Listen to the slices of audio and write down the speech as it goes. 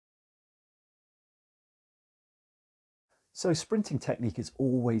So sprinting technique is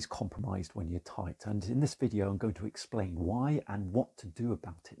always compromised when you're tight, and in this video I'm going to explain why and what to do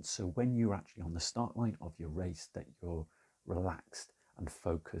about it, so when you're actually on the start line of your race that you're relaxed and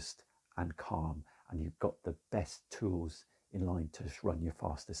focused and calm, and you've got the best tools in line to run your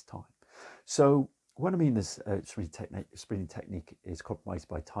fastest time. So what I mean is sprinting technique is compromised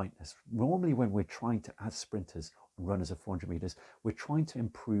by tightness. Normally when we're trying to, as sprinters, runners of 400 meters, we're trying to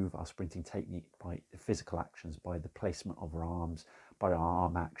improve our sprinting technique by physical actions, by the placement of our arms, by our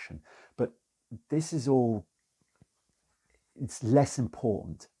arm action. But this is all, it's less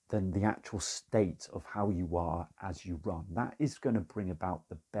important than the actual state of how you are as you run. That is going to bring about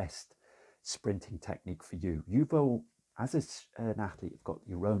the best sprinting technique for you. You've all, as an athlete, you've got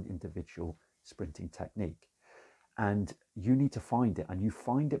your own individual sprinting technique, and you need to find it, and you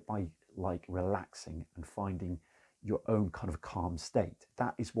find it by like relaxing and finding your own kind of calm state.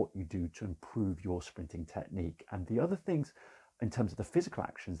 That is what you do to improve your sprinting technique. And the other things in terms of the physical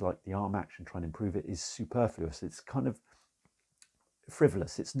actions, like the arm action, trying to improve it, is superfluous. It's kind of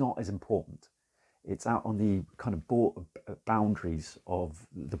frivolous. It's not as important. It's out on the kind of boundaries of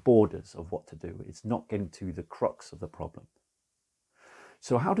the borders of what to do. It's not getting to the crux of the problem.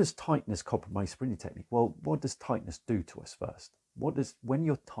 So how does tightness compromise sprinting technique? Well, what does tightness do to us first? When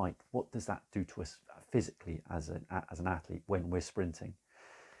you're tight, what does that do to us physically as an athlete when we're sprinting?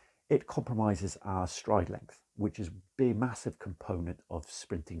 It compromises our stride length, which is a massive component of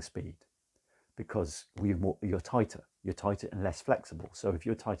sprinting speed, because you're tighter and less flexible. So if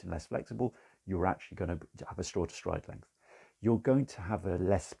you're tighter and less flexible, you're actually going to have a shorter stride length. You're going to have a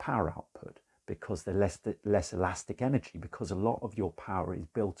less power output, because there's less elastic energy, because a lot of your power is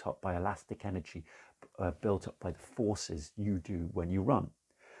built up by elastic energy, built up by the forces you do when you run.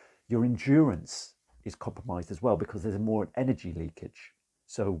 Your endurance is compromised as well, because there's more energy leakage.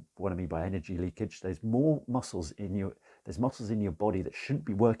 So what I mean by energy leakage, there's muscles in your body that shouldn't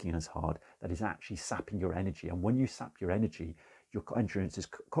be working as hard, that is actually sapping your energy. And when you sap your energy, your endurance is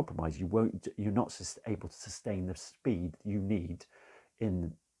compromised. You're not able to sustain the speed you need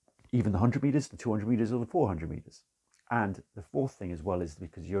in even the 100 meters, the 200 meters, or the 400 meters. And the fourth thing as well is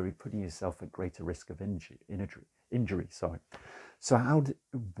because you're putting yourself at greater risk of injury. So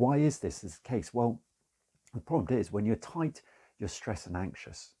why is this the case? Well, the problem is when you're tight, you're stressed and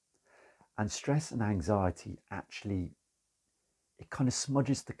anxious. And stress and anxiety actually, it kind of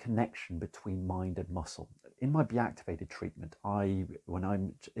smudges the connection between mind and muscle. In my Be Activated treatment, when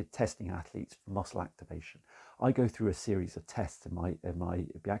I'm testing athletes for muscle activation, I go through a series of tests in my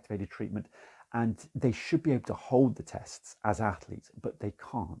Be Activated treatment, and they should be able to hold the tests as athletes, but they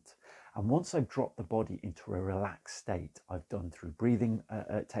can't. And once I've dropped the body into a relaxed state, I've done through breathing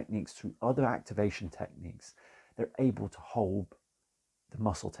techniques, through other activation techniques, they're able to hold the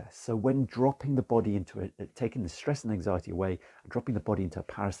muscle test. So when dropping the body into taking the stress and anxiety away and dropping the body into a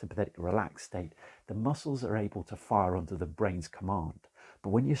parasympathetic relaxed state, the muscles are able to fire under the brain's command.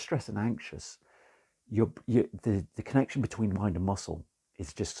 But when you're stressed and anxious, the connection between mind and muscle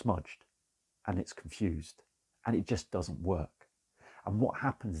is just smudged, and it's confused, and it just doesn't work. And what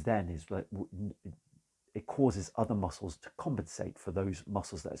happens then is that it causes other muscles to compensate for those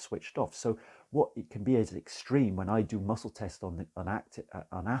muscles that are switched off. So what it can be as extreme when I do muscle tests on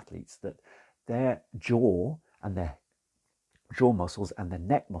athletes, that their jaw muscles and their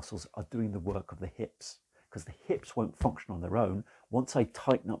neck muscles are doing the work of the hips, because the hips won't function on their own. Once I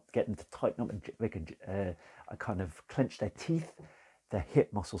get them to tighten up and they can kind of clench their teeth, their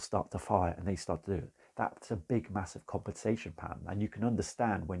hip muscles start to fire and they start to do it. That's a big, massive compensation pattern. And you can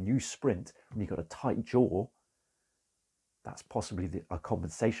understand when you sprint, when you've got a tight jaw, that's possibly a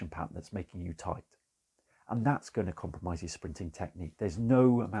compensation pattern that's making you tight. And that's going to compromise your sprinting technique. There's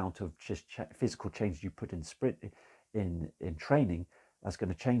no amount of just physical change you put in in training that's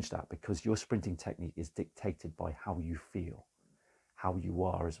going to change that, because your sprinting technique is dictated by how you feel, how you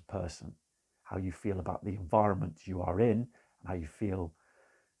are as a person, how you feel about the environment you are in, and how you feel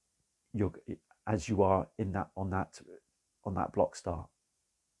as you are on that block start.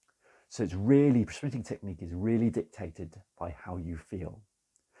 So it's really, sprinting technique is really dictated by how you feel.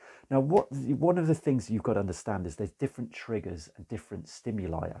 Now, one of the things you've got to understand is there's different triggers and different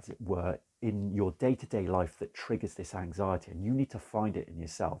stimuli, as it were, in your day-to-day life that triggers this anxiety, and you need to find it in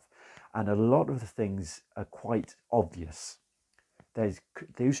yourself. And a lot of the things are quite obvious. There's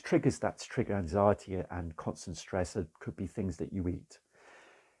those triggers that trigger anxiety and constant stress could be things that you eat.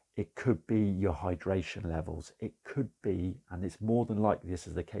 It could be your hydration levels. It could be, and it's more than likely this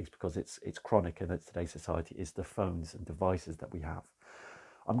is the case because it's chronic in today's society, is the phones and devices that we have.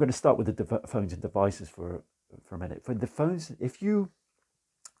 I'm going to start with the phones and devices for a minute. For the phones, if you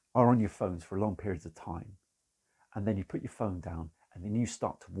are on your phones for long periods of time, and then you put your phone down, and then you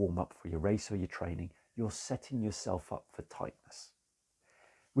start to warm up for your race or your training, you're setting yourself up for tightness.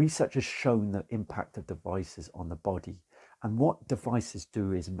 Research has shown the impact of devices on the body. And what devices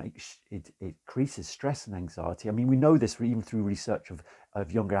do is it increases stress and anxiety. I mean, we know this even through research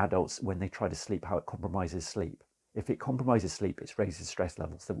of younger adults when they try to sleep, how it compromises sleep. If it compromises sleep, it raises stress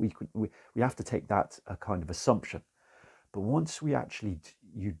levels. So we have to take that a kind of assumption. But once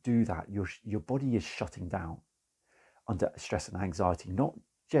you do that, your body is shutting down under stress and anxiety, not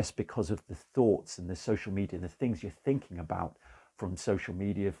just because of the thoughts and the social media, the things you're thinking about from social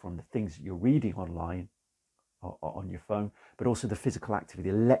media, from the things you're reading online or on your phone, but also the physical activity,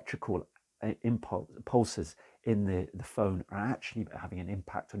 the electrical impulses in the phone are actually having an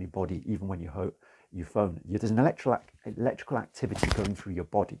impact on your body, even when you hold your phone. There's an electrical activity going through your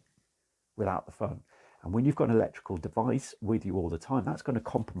body without the phone. And when you've got an electrical device with you all the time, that's going to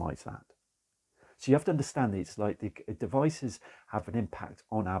compromise that. So you have to understand that it's like the devices have an impact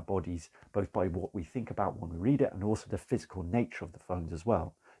on our bodies, both by what we think about when we read it and also the physical nature of the phones as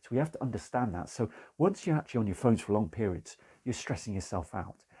well. So we have to understand that. So once you're actually on your phones for long periods, you're stressing yourself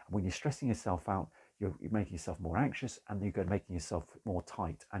out. And when you're stressing yourself out, you're making yourself more anxious, and you're making yourself more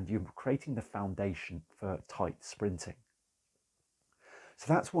tight, and you're creating the foundation for tight sprinting.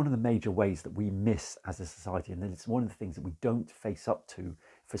 So that's one of the major ways that we miss as a society, and it's one of the things that we don't face up to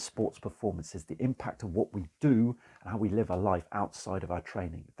for sports performance, is the impact of what we do and how we live our life outside of our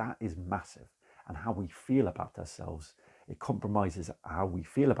training. That is massive. And how we feel about ourselves, it compromises how we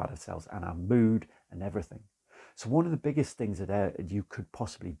feel about ourselves and our mood and everything. So one of the biggest things that you could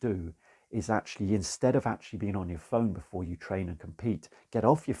possibly do is actually, instead of actually being on your phone before you train and compete, get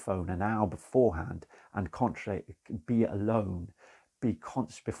off your phone an hour beforehand and concentrate, be alone. Be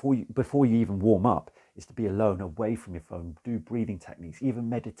conscious before you even warm up, is to be alone, away from your phone. Do breathing techniques. Even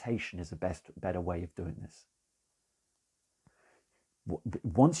meditation is a better way of doing this.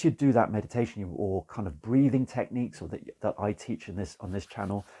 Once you do that meditation or kind of breathing techniques, or that I teach on this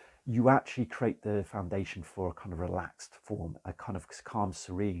channel, you actually create the foundation for a kind of relaxed form, a kind of calm,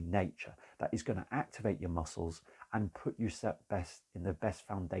 serene nature that is going to activate your muscles and put you in the best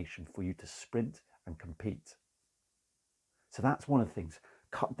foundation for you to sprint and compete. So that's one of the things.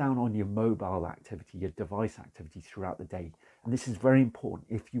 Cut down on your mobile activity, your device activity throughout the day. And this is very important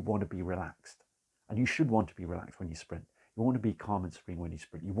if you want to be relaxed. And you should want to be relaxed when you sprint. You want to be calm and serene when you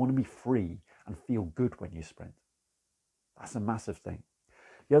sprint. You want to be free and feel good when you sprint. That's a massive thing.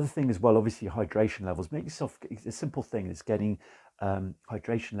 The other thing as well, obviously, hydration levels. Make yourself, a simple thing is getting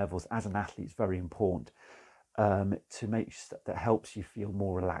hydration levels as an athlete is very important. To make that helps you feel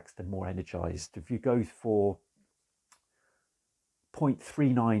more relaxed and more energized. If you go for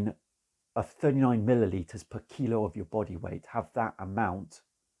 0.39 of 39 milliliters per kilo of your body weight, have that amount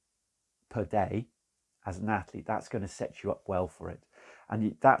per day as an athlete, that's going to set you up well for it.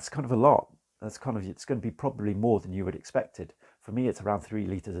 And that's kind of a lot. It's going to be probably more than you would expected. For me, it's around 3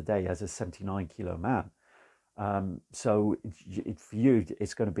 liters a day as a 79 kilo man. So for you,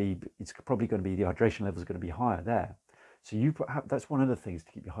 it's probably going to be, the hydration level is going to be higher there. So that's one of the things,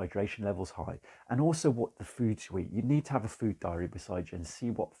 to keep your hydration levels high. And also what the foods you eat. You need to have a food diary beside you and see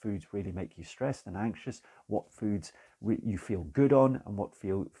what foods really make you stressed and anxious, what foods you feel good on, and what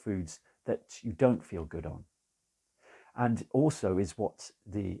foods that you don't feel good on. And also is what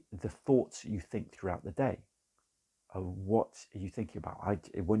the thoughts you think throughout the day. What are you thinking about?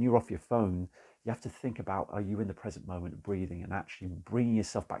 When you're off your phone, you have to think about, are you in the present moment, breathing, and actually bringing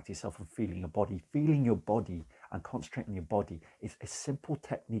yourself back to yourself and feeling your body. Feeling your body and concentrating on your body is a simple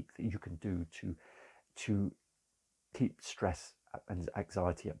technique that you can do to keep stress and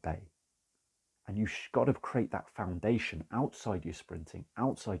anxiety at bay. And you've got to create that foundation outside your sprinting,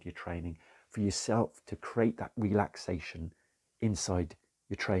 outside your training, for yourself to create that relaxation inside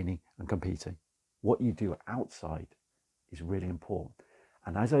your training and competing. What you do outside is really important.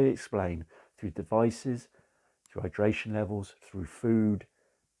 And as I explained, through devices, through hydration levels, through food,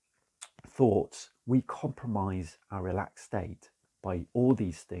 thoughts, we compromise our relaxed state by all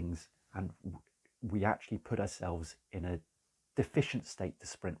these things, and we actually put ourselves in a deficient state to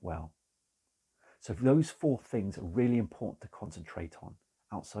sprint well. So those 4 things are really important to concentrate on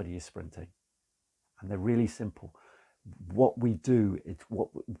outside of your sprinting. And they're really simple. What we do, what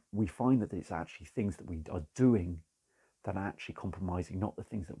we find that it's actually things that we are doing that are actually compromising, not the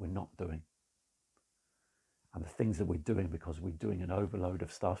things that we're not doing. And the things that we're doing, because we're doing an overload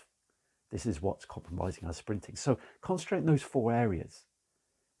of stuff, this is what's compromising our sprinting. So concentrate on those 4 areas.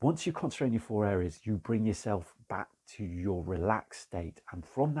 Once you concentrate on your 4 areas, you bring yourself back to your relaxed state. And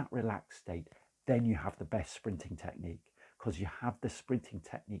from that relaxed state, then you have the best sprinting technique, because you have the sprinting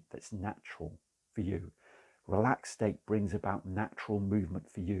technique that's natural for you. Relaxed state brings about natural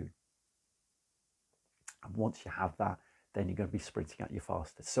movement for you. And once you have that, then you're going to be sprinting at your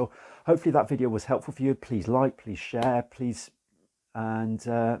fastest. So hopefully that video was helpful for you. Please like, please share, please, and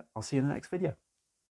I'll see you in the next video.